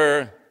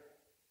another.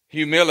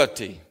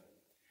 Humility.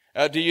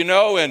 Do you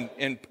know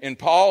in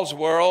Paul's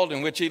world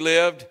in which he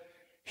lived,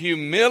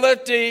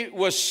 humility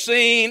was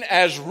seen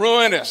as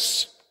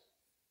ruinous.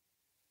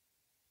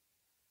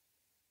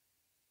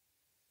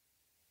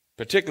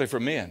 Particularly for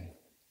men.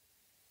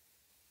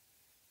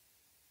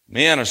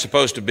 Men are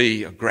supposed to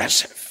be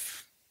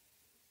aggressive,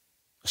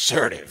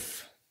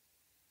 assertive,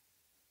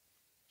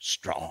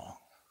 strong.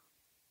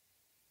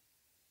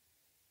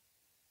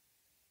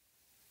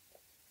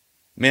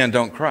 Men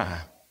don't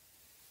cry.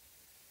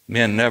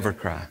 Men never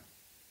cry.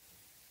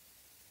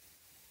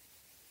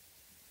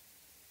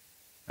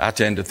 I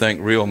tend to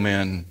think real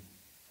men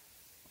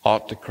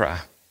ought to cry.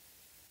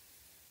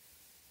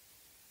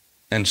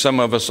 And some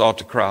of us ought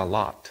to cry a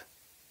lot.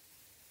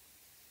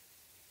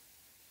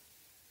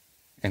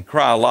 And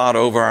cry a lot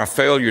over our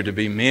failure to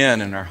be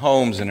men in our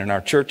homes and in our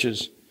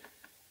churches,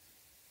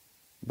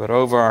 but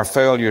over our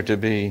failure to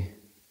be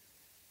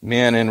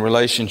men in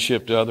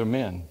relationship to other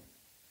men.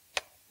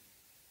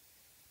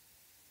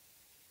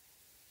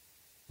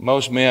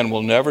 Most men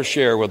will never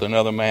share with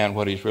another man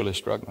what he's really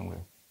struggling with.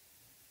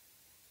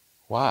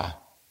 Why?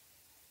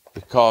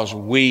 Because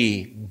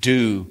we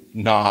do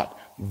not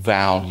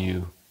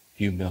value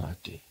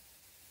humility.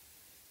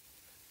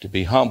 To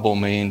be humble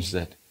means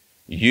that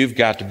you've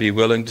got to be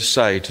willing to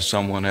say to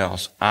someone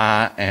else,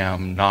 I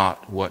am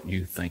not what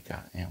you think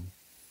I am.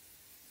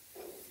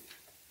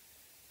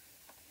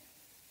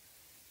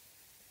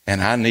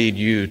 And I need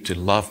you to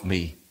love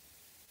me,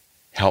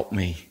 help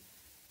me,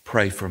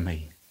 pray for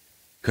me,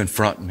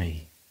 confront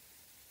me,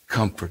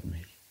 comfort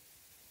me.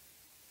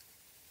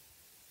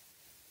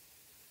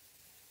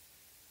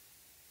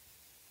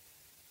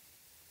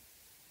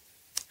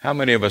 How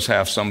many of us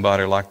have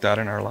somebody like that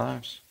in our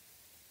lives?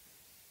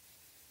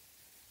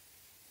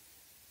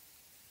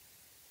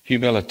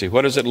 Humility.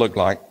 What does it look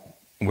like?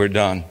 We're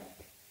done.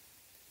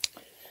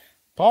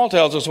 Paul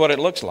tells us what it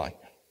looks like.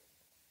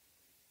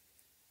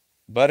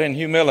 But in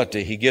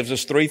humility, he gives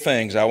us three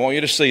things. I want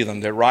you to see them.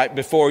 They're right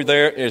before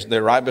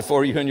they're right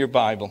before you in your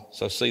Bible.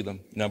 So see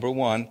them. Number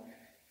one,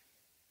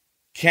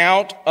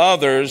 count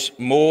others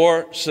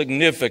more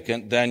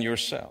significant than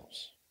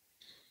yourselves.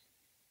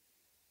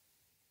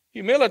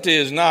 Humility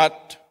is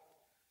not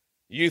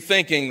you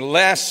thinking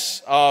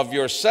less of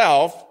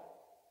yourself.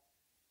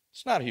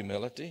 It's not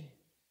humility.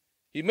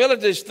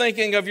 Humility is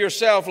thinking of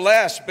yourself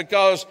less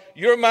because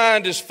your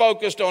mind is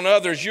focused on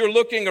others. You're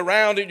looking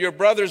around at your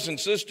brothers and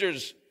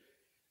sisters.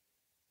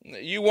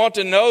 You want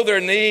to know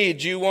their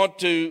needs. You want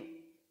to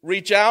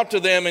reach out to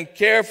them and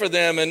care for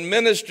them and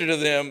minister to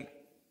them.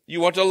 You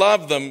want to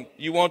love them.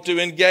 You want to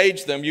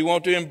engage them. You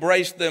want to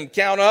embrace them.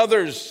 Count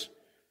others.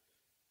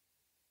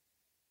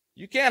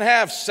 You can't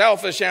have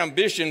selfish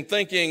ambition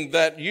thinking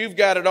that you've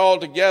got it all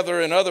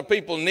together and other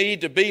people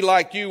need to be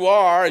like you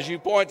are as you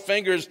point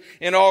fingers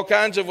in all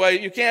kinds of ways.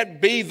 You can't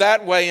be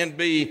that way and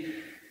be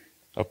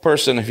a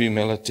person of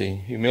humility.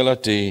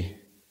 Humility.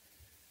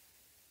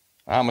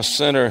 I'm a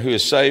sinner who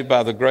is saved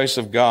by the grace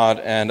of God,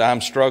 and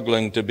I'm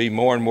struggling to be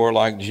more and more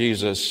like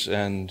Jesus,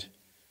 and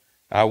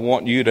I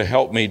want you to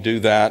help me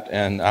do that,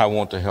 and I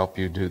want to help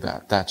you do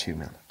that. That's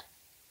humility.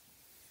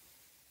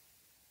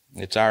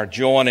 It's our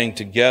joining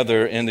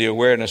together in the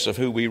awareness of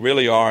who we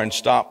really are and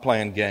stop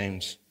playing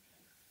games.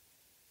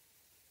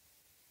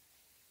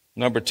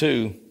 Number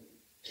two,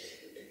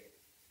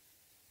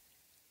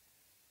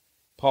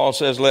 Paul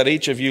says, let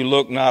each of you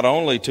look not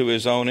only to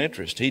his own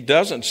interest. He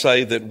doesn't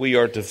say that we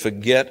are to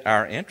forget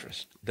our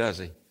interest, does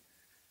he?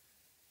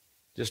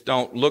 Just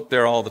don't look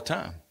there all the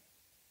time.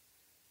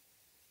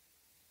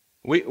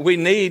 We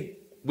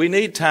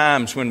need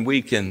times when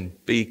we can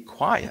be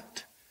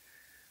quiet.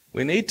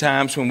 We need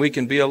times when we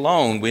can be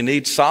alone. We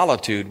need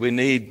solitude. We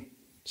need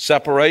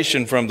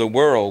separation from the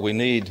world. We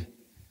need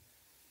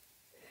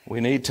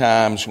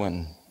times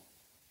when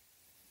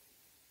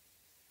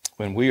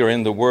we are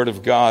in the Word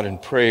of God in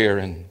prayer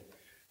and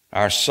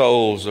our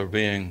souls are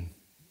being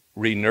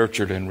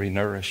re-nurtured and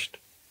re-nourished.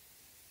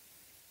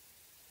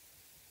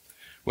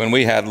 When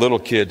we had little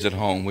kids at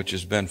home, which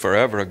has been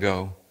forever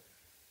ago,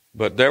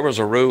 but there was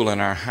a rule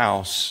in our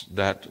house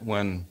that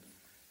when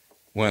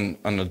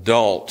an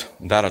adult,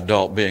 that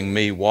adult being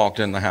me, walked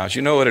in the house,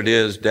 you know what it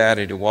is,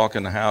 Daddy, to walk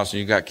in the house and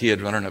you got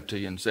kids running up to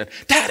you and said,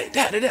 Daddy,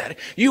 Daddy, Daddy,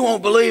 you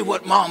won't believe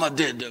what Mama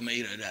did to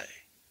me today.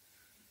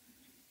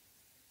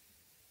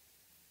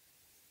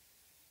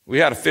 We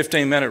had a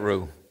 15-minute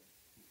rule.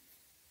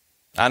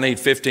 I need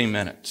 15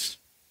 minutes.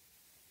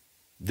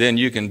 Then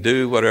you can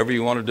do whatever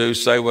you want to do,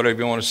 say whatever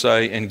you want to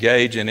say,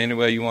 engage in any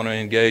way you want to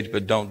engage,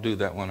 but don't do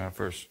that when I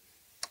first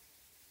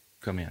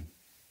come in.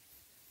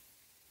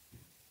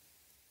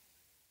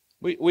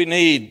 We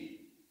need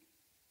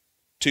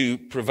to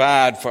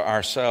provide for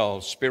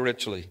ourselves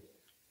spiritually,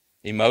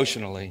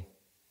 emotionally.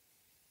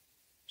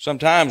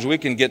 Sometimes we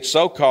can get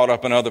so caught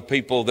up in other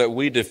people that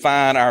we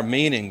define our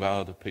meaning by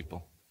other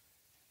people,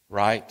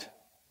 right?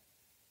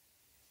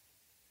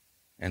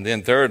 And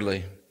then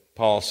thirdly,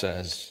 Paul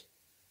says,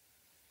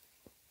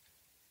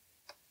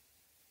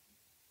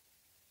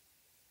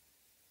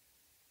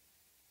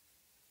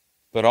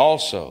 but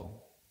also,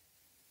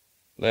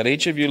 let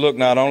each of you look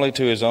not only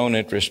to his own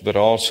interest, but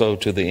also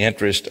to the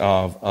interest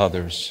of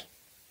others.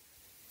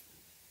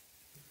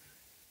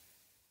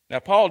 Now,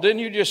 Paul, didn't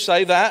you just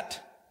say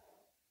that?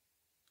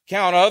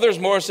 Count others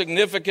more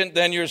significant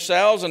than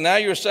yourselves, and now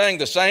you're saying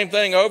the same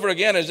thing over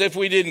again as if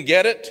we didn't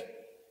get it?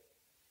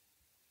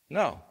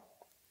 No.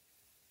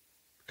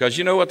 Because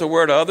you know what the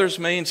word others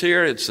means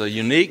here? It's a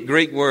unique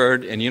Greek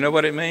word, and you know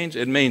what it means?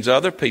 It means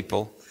other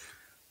people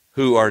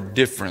who are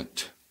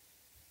different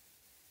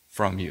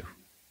from you.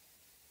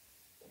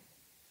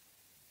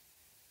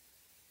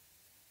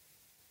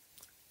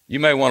 You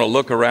may want to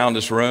look around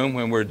this room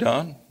when we're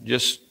done.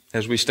 Just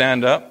as we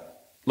stand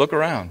up, look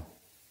around.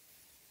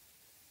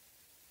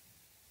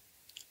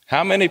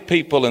 How many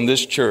people in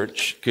this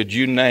church could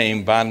you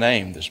name by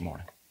name this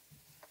morning?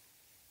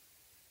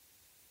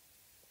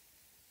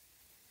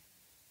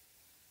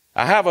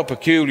 I have a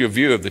peculiar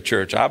view of the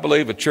church. I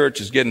believe a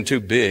church is getting too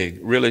big,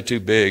 really too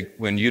big,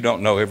 when you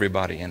don't know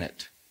everybody in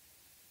it.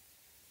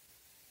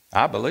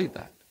 I believe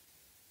that.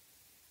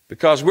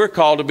 Because we're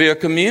called to be a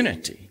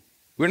community.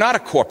 We're not a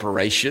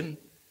corporation.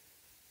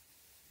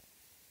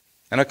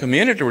 And a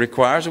community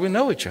requires that we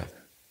know each other.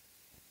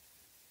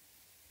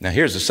 Now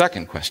here's the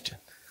second question.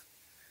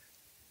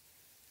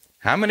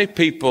 How many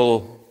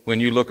people, when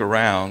you look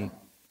around,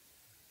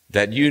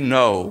 that you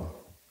know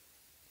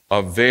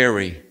are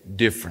very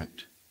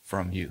different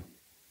from you?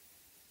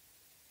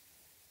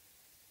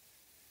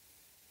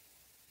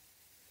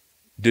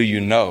 Do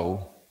you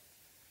know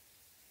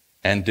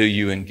and do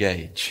you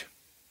engage?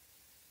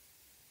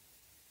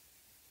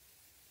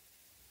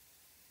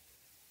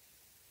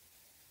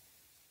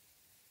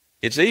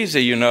 It's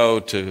easy,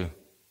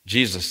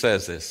 Jesus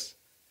says this,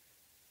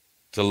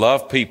 to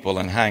love people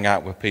and hang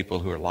out with people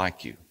who are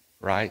like you,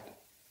 right?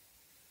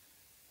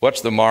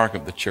 What's the mark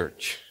of the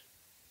church?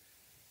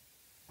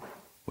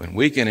 When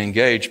we can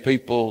engage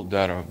people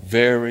that are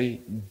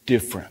very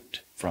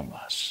different from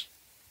us,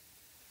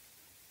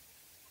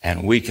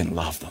 and we can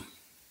love them,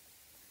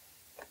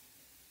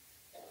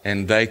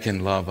 and they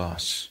can love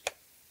us.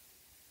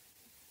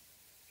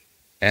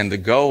 And the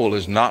goal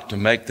is not to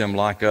make them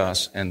like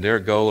us, and their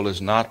goal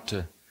is not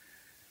to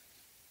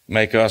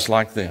make us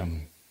like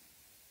them.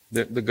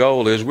 The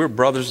goal is we're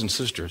brothers and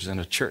sisters in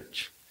a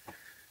church,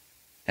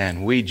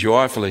 and we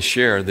joyfully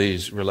share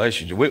these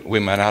relationships. We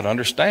may not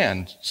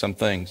understand some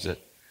things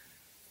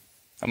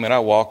I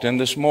walked in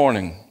this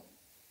morning,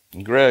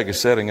 and Greg is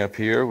sitting up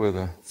here with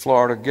a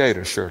Florida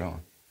Gator shirt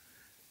on.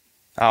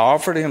 I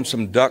offered him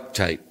some duct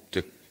tape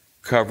to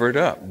cover it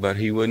up, but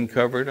he wouldn't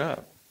cover it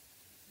up.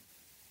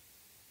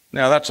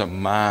 Now, that's a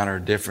minor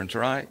difference,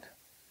 right?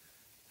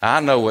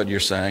 I know what you're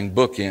saying,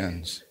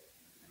 bookends.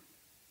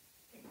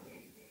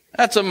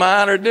 That's a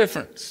minor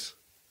difference.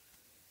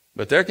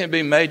 But there can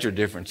be major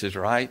differences,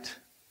 right?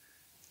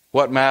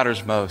 What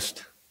matters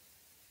most?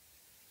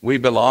 We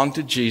belong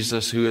to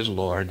Jesus, who is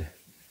Lord,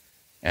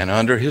 and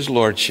under His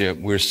Lordship,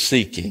 we're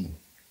seeking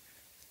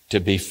to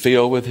be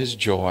filled with His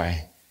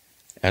joy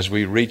as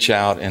we reach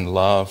out in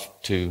love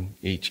to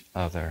each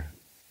other.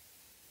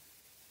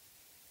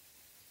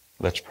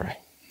 Let's pray.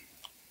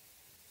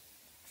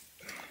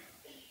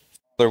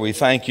 Father, we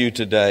thank you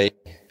today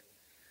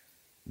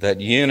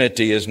that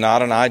unity is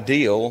not an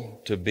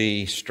ideal to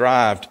be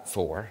strived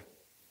for.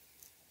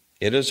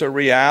 It is a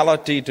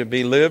reality to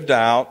be lived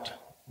out,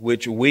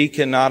 which we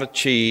cannot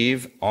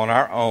achieve on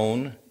our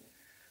own.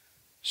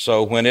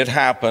 So when it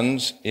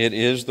happens, it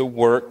is the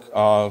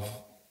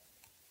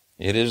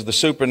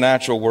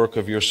supernatural work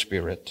of your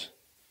Spirit.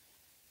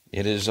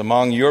 It is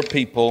among your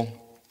people,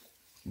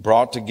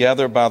 brought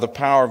together by the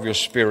power of your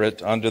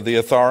Spirit under the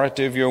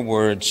authority of your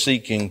word,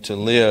 seeking to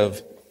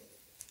live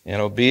in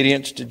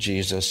obedience to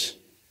Jesus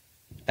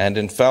and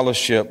in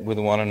fellowship with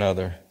one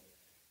another,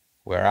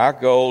 where our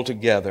goal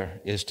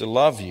together is to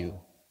love you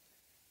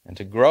and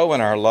to grow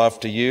in our love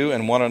to you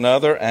and one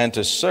another and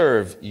to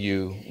serve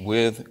you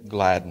with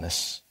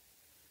gladness.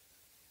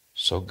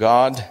 So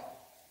God,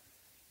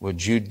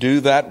 would you do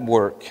that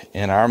work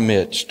in our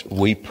midst,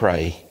 we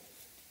pray.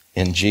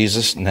 In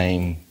Jesus'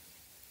 name,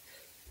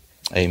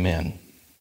 amen.